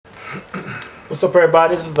What's up,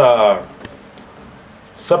 everybody? This is a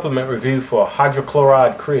supplement review for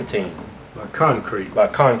Hydrochloride Creatine by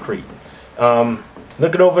Concrete.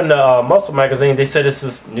 Looking over in the Muscle magazine, they said this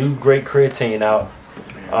is new great creatine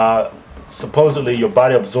out. Supposedly your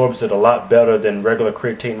body absorbs it a lot better than regular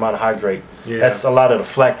creatine monohydrate. Yeah. That's a lot of the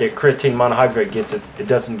flack that creatine monohydrate gets. It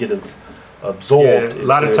doesn't get as absorbed. Yeah, a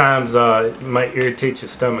lot of times it might irritate your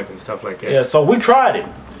stomach and stuff like that. Yeah, so we tried it.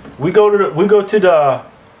 We go to the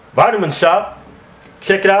vitamin shop,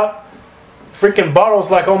 check it out. Freaking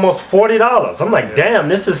bottle's like almost $40. I'm like, damn,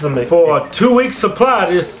 this is some for a 2-week supply.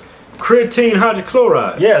 This creatine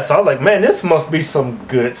hydrochloride. Yeah, so I was like, man, this must be some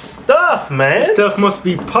good stuff, man. This stuff must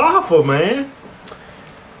be powerful, man.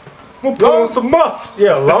 We'll put on some muscle.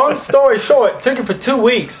 Yeah, long story short, took it for 2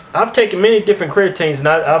 weeks. I've taken many different creatines, and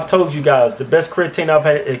I've told you guys the best creatine I've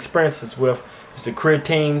had experiences with is the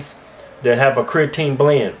creatines that have a creatine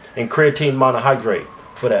blend and creatine monohydrate,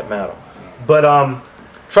 for that matter. But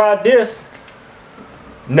tried this,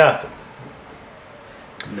 nothing.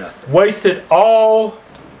 Wasted all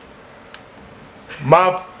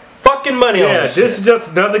my fucking money on this. Yeah, this is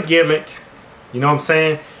just another gimmick. You know what I'm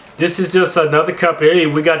saying? This is just another company. Hey,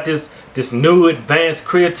 we got this new advanced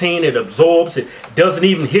creatine. It absorbs. It doesn't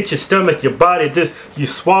even hit your stomach, your body. Just you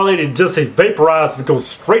swallow it, it just vaporizes. It goes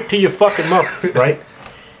straight to your fucking muscles, right?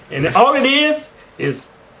 And all it is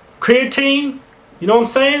creatine. You know what I'm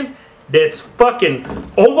saying? That's fucking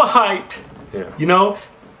overhyped. Yeah. You know,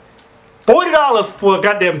 $40 for a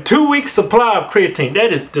goddamn 2-week supply of creatine.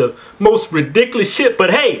 That is the most ridiculous shit.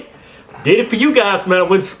 But hey, did it for you guys, man. I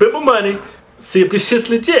went and spent my money. See if this shit's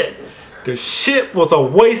legit. The shit was a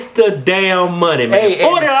waste of damn money, man. Hey,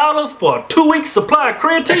 $40 for a 2-week supply of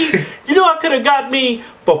creatine. You know I could have got me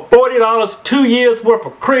for $40 2 years worth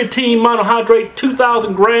of creatine monohydrate,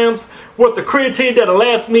 2,000 grams worth of creatine that'll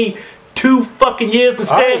last me 2 fucking years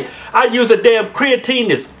instead. I use a damn creatine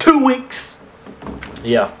that's 2 weeks.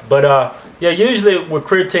 Yeah, but yeah, usually with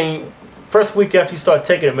creatine, first week after you start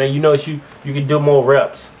taking it, man, you know you can do more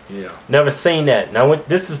reps. Yeah. Never seen that. Now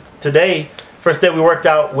this is today. First day we worked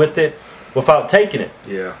out with it without taking it.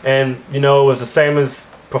 Yeah. And you know, it was the same as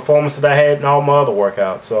performance that I had in all my other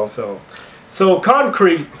workouts. So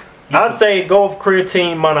Concrete, I'd say go with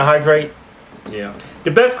creatine monohydrate. Yeah.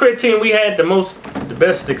 The best creatine we had, the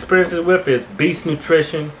best experiences with is Beast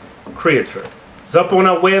Nutrition Creatine. It's up on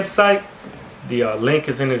our website. The link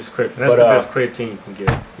is in the description. That's the best creatine you can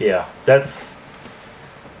get. Yeah, that's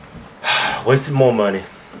wasted more money.